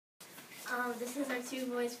This is our two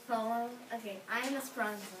boys' poem. Okay, I am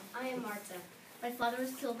Esperanza. I am Marta. My father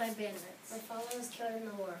was killed by bandits. My father was killed in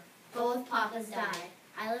the war. Both papas died.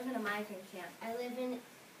 I live in a migrant camp. I live in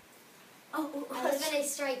a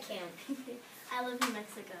strike camp. I live in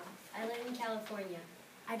Mexico. I live in California.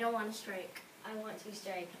 I don't want to strike. I want to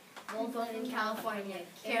strike. Both live in California.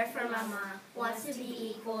 Care for mama. Wants to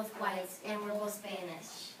be equal with whites, and we're both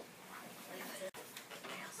Spanish.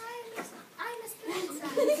 I'm Esperanza.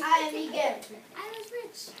 I am Miguel. I was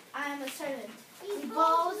rich. I am a servant. We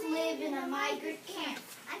both live in a migrant camp.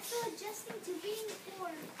 I'm still adjusting to being poor.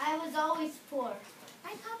 I was always poor.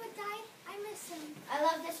 My papa died. I miss him. I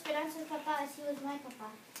loved Esperanza's papa as he was my papa.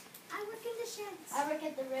 I work in the sheds. I work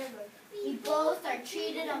at the railroad. We both are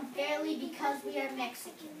treated unfairly because we are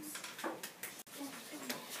Mexicans.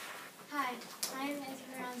 Hi, I am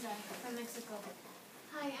Esperanza from Mexico.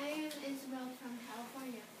 Hi, I am Isabel from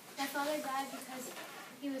California. My father died because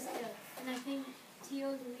he was killed, and I think Tio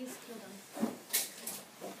Luis killed him.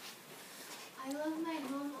 I love my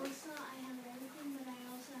home also. I have everything, but I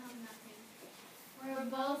also have nothing. We're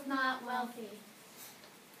both not wealthy.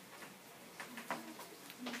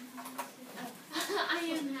 I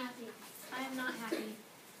am happy. I am not happy.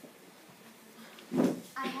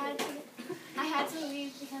 I had to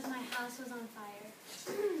leave because my house was on fire.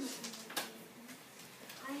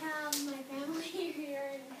 I have my family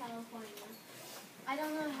here in California. I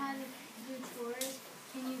don't know how to do chores.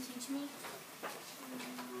 Can you teach me?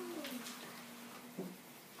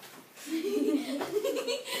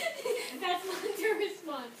 That's not the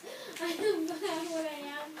response. I am glad what I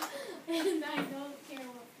am, and I don't care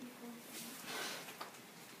what people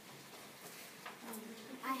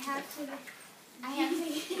think. I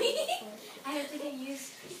have to get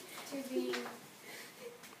used to being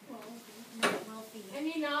wealthy. I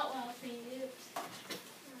mean, not wealthy. Oops.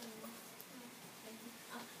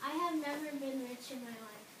 I have never been rich in my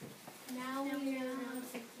life. Now we know how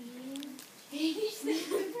to clean, change the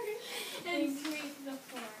diaper, and sweep the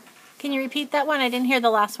floor. Can you repeat that one? I didn't hear the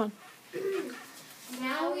last one.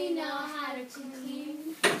 Now we know how to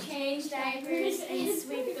clean, change diapers, and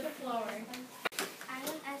sweep the floor. I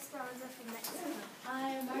am Esperanza from Mexico. I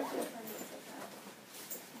am Marta from Mexico.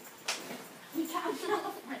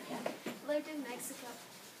 Lived in Mexico.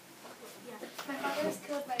 Yeah. My father was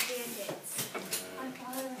killed by bandits. My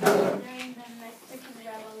father was killed during the Mexican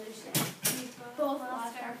Revolution. We Both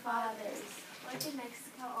lost our fathers. Lived in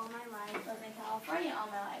Mexico all my life. Lived in California all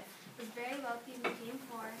my life. Was very wealthy, became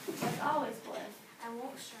poor. Was always poor. I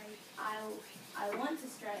won't strike. I want to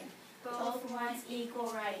strike. Both want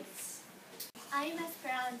equal rights. I am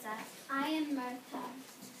Esperanza. I am Marta.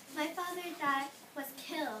 My father was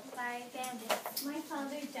killed by bandits. My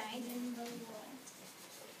father died in the war.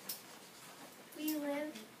 We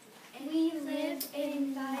live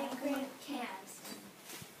in migrant camps.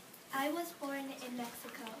 I was born in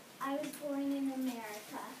Mexico. I was born in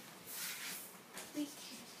America. We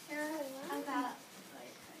care about.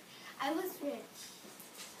 I was rich.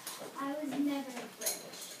 I was never rich.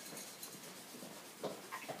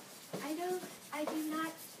 I do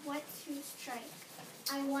not want to strike.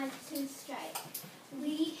 I want to strike.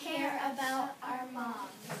 We care about our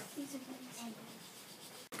moms.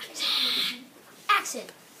 Action.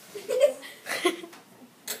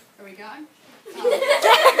 Are we going?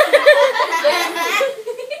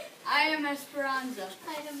 I am Esperanza.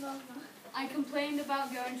 I am Mama. I complained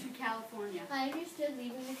about going to California. I understood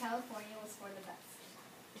leaving to California was for the best.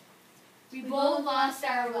 We both lost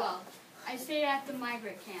our wealth. I stayed at the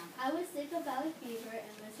migrant camp. I was sick of valley fever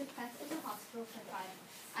and was suppressed in the hospital for 5 months.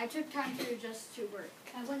 I took time to adjust to work.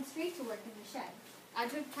 I went straight to work in the shed. I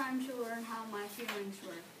took time to learn how my feelings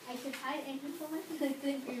were. I could hide and control my feelings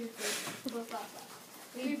and grievances. Both lost us.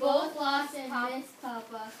 We both lost and Papa missed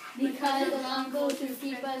Papa because of Uncle to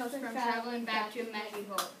keep us from traveling back to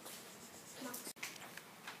Mexico.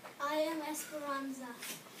 I am Esperanza.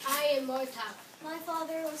 I am Marta. My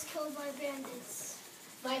father was killed by bandits.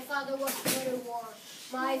 My father was killed in war.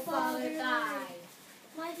 My father died.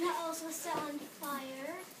 My house was set on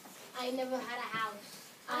fire. I never had a house.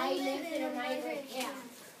 I lived in a migrant camp.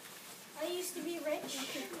 I used to be rich.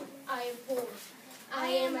 I am poor. I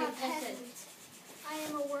am a peasant. I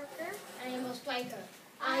am a worker. I am a striker.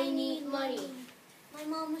 I need money. My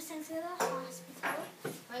mom was sent to the hospital.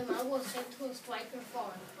 My mom was sent to a striker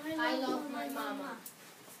farm. I love my mama.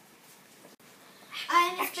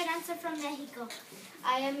 I am Esperanza from Mexico.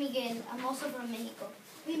 I am Miguel. I'm also from Mexico.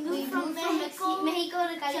 We moved from Mexico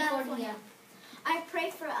to California. I pray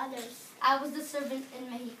for others. I was the servant in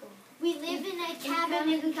Mexico. We live in a cabin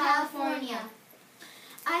in California.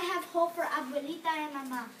 I have hope for Abuelita and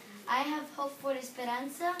Mama. I have hope for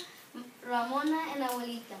Esperanza, Ramona and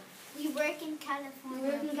Abuelita. We work in We California.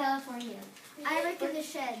 work in California. I work in the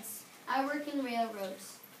sheds. I work in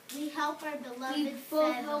railroads. We help our beloved We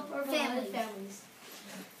both help our beloved families.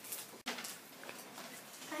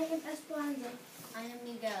 I am Esperanza. I am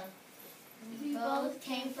Miguel. We both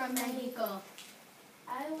came from Mexico.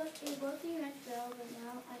 I was a wealthy ranch girl, but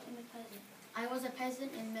now I am a peasant. I was a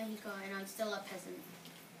peasant in Mexico and I'm still a peasant.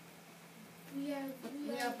 We are,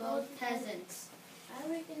 We are both peasants. I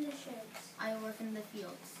work in the sheds. I work in the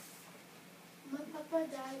fields. My papa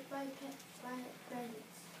died by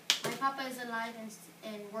bandits. My papa is alive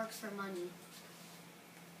and works for money.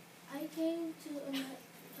 I came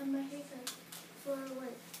to America for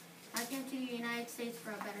work. I came to the United States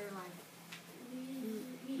for a better life.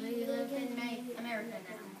 We live in America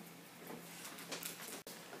now.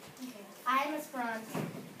 I'm Esperanza.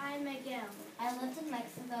 I'm Miguel. I lived in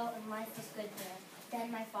Mexico and life was good there.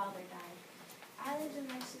 Then my father died. I lived in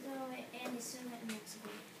Mexico and is still in Mexico.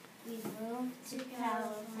 We moved to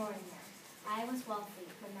California. I was wealthy,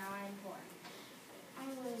 but now I'm poor. I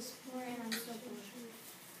was poor and I'm still poor.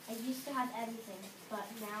 I used to have everything, but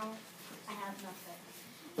now I have nothing.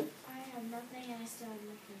 I have nothing and I still have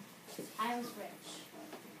nothing. I was rich.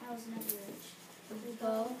 I was never rich. We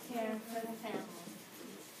both care for the family.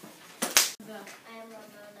 I am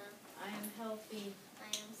Ramona. I am healthy. I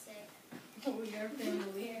am sick. We are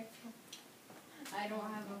family. I don't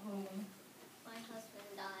have a home. My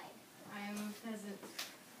husband died. I am a peasant.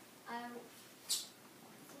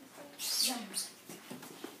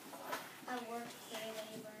 I work day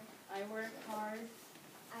labor. I work hard.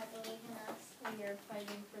 I believe in us. We are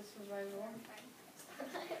fighting for survival.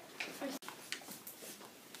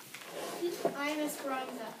 I am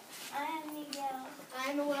Esperanza. I am Miguel.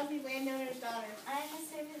 I am a wealthy landowner's daughter. I am a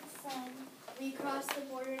servant's son. We crossed the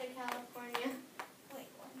border to California. Wait,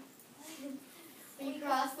 one. We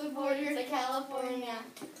crossed the border to California.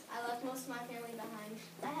 I left most of my family behind.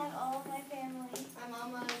 I have all of my family. My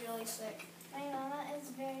mama is really sick. My mama is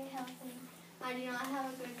very healthy. I do not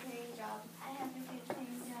have a good paying job. I have a good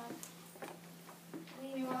paying job.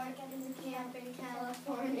 We work at the camp in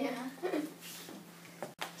California.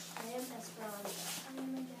 I am Esperanza. I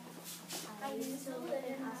am Miguel. I used to live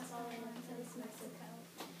in Esperanza, Mexico.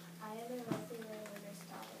 I am a wealthy landowner's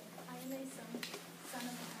daughter. I am a son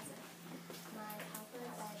of a peasant. My papa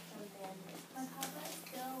died from bandits. My papa is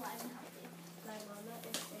still alive and healthy. My mama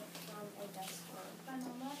is sick from a dust storm. My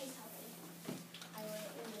mama is healthy. I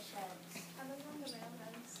work in the sheds. I live on the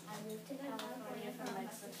railroads. I moved to California from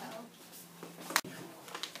Mexico.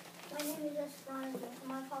 My name is Esperanza.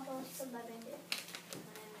 My papa was still by bandit.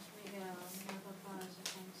 My name is Miguel. My papa is a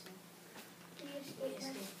pencil. We We escaped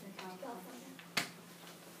escaped to California. California.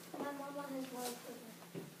 My mama has one children.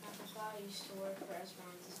 My papa used to work for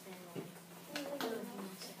Esperanza's family. We We live live in in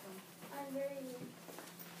Mexico. I'm very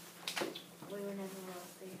rich. We were never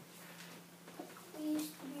wealthy. We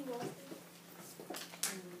used to be wealthy.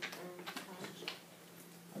 College.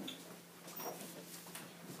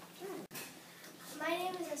 My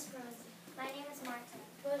name is Esperanza. My name is Marta.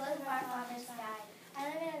 Both of our fathers died. I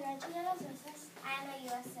live in a rancho de los Rosas. I am a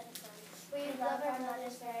U.S. citizen. We love our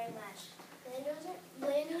mothers very much.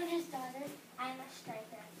 Landowner's daughter. I am a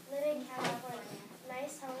striker. Live in California.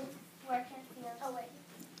 Nice home. Work in fields. Oh wait.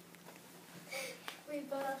 We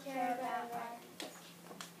both care about our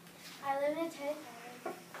I live in a tight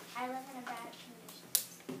home. I live in a bad condition.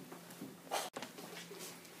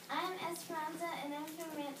 I am Esperanza and I'm from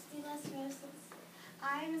Rancho de los Rosas.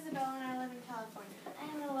 I am Isabella and I live in California. I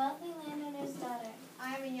am a wealthy landowner's daughter.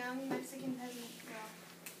 I am a young Mexican peasant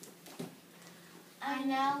girl. I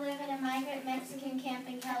now live in a migrant Mexican camp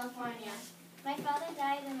in California. My father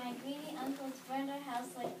died and my greedy uncles burned our house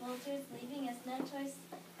like vultures, leaving us no choice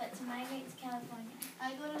but to migrate to California.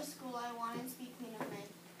 I go to school. I want to speak Minute.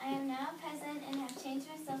 I am now a peasant and have changed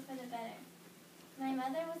myself for the better. My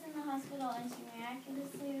mother was in the hospital and she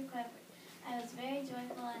miraculously recovered. I was very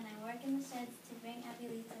joyful and I work in the sheds to bring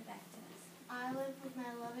Abuelita back to us. I live with my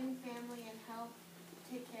loving family and help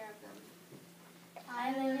take care of them.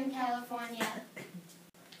 I live in California.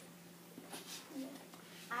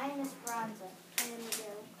 I am Esperanza. I am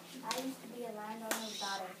Miguel. I used to be a landowner's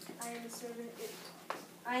daughter. I am a servant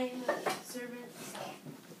son.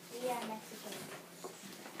 We are Mexican.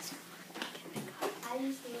 I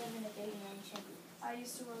used to live in a big mansion. I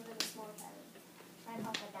used to live in a small cabin. My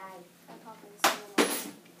papa died. My papa is still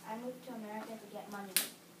alive. I moved to America to get money.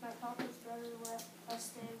 My papa's brother let us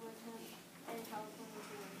stay with him in California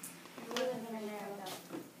too. We live in America.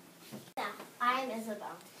 I am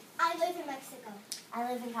Isabel. I live in Mexico.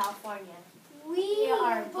 I live in California. We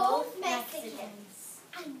are both Mexicans.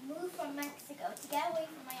 I moved from Mexico Mexico to get away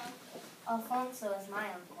from my uncle. Alfonso is my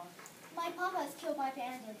uncle. My papa is killed by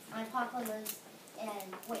bandits. My papa lives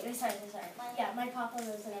in, sorry. Yeah, my papa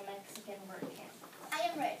lives in a Mexican work camp. I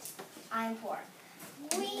am rich. I'm poor.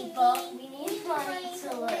 We need need money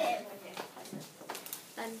to live.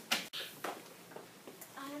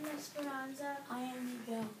 I'm Esperanza, I am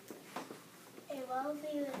Miguel. a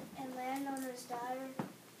wealthy and landowner's daughter.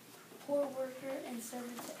 Poor worker and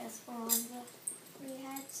servant to Esperanza.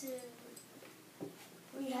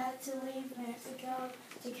 We had to leave Mexico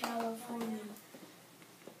to California.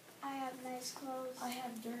 I have nice clothes. I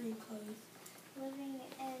have dirty clothes. Living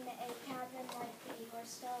in a cabin like a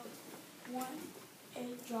horse stove.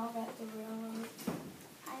 A job at the railroad.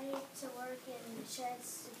 I need to work in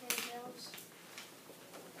sheds to pay bills.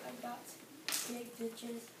 I got big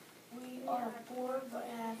ditches. We are poor but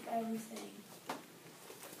have everything.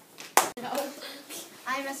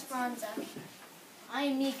 I'm Esperanza.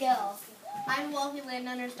 I'm Miguel. I'm a wealthy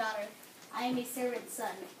landowner's daughter. I am a servant's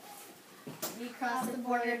son. We crossed the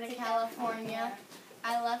border to California.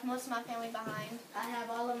 I left most of my family behind. I have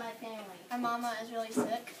all of my family. My mama is really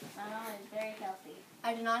sick. My mom is very healthy.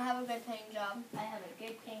 I do not have a good paying job. I have a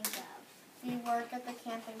good paying job. We work at the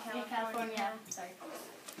camp in California. Sorry.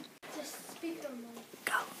 Just speak normally.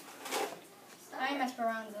 I'm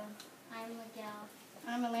Esperanza. I'm Miguel.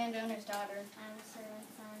 I'm a landowner's daughter. I'm a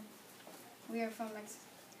servant's son. We are from Mexico.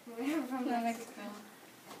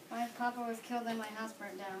 My papa was killed and my house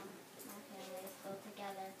burnt down. My family is still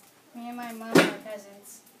together. Me and my mom are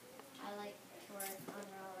cousins. I like to work on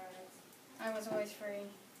railroads. I was always free.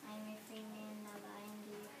 I'm a free man of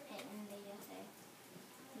in the USA.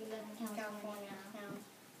 We live in California now.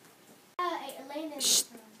 Elaine is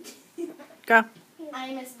Esperanza. Go.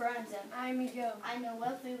 I'm Esperanza. I'm Miguel. I'm a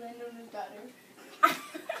wealthy landowner's daughter.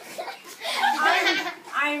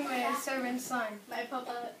 I'm a servant's son. My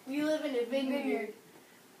papa, we live in a vineyard.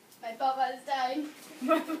 My papa has died.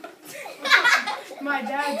 My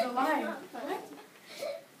dad's alive.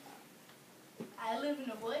 I live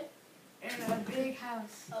in a wood, In a big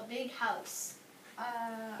house. a big house.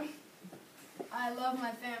 I love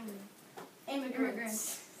my family.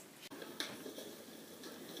 Immigrants.